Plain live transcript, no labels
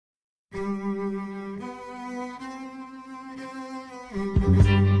Your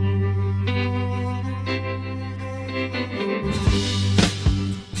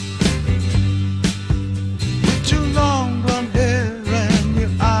long blonde hair and your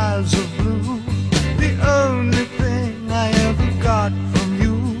eyes of blue, the only thing I ever got from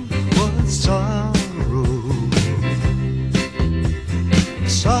you was sorrow.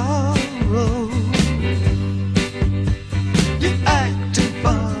 Sorrow. You're acting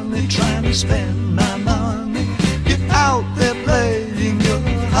funny, trying to spend my money. You're out there playing your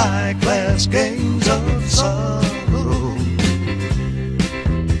high-class games of sorrow.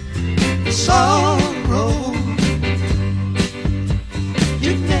 Sorrow.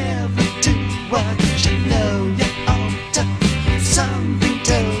 You never do what you know you oughta. Something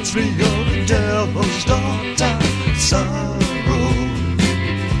tells me you're the devil's daughter. Sorrow.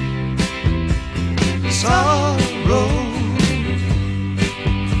 Sorrow.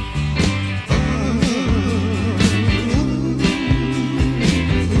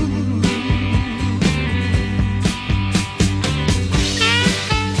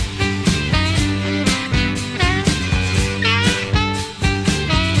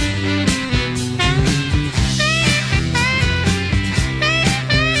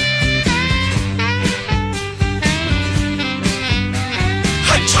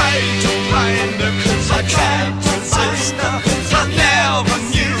 I can't resist her. I never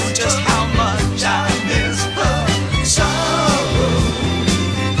knew just how much I miss her. Sorrow.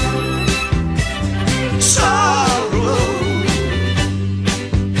 Sorrow.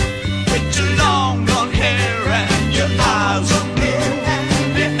 With your long blonde hair and your eyes of blue,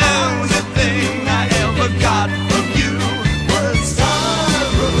 the only thing I ever got from you was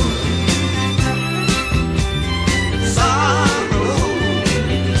sorrow. Sorrow.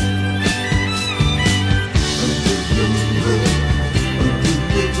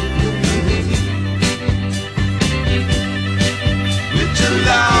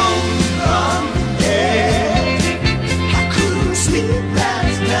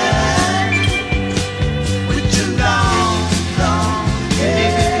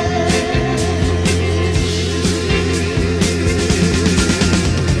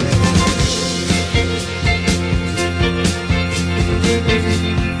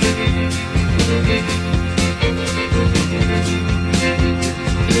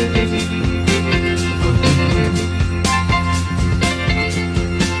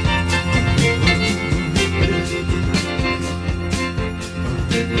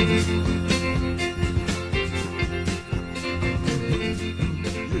 Thank you.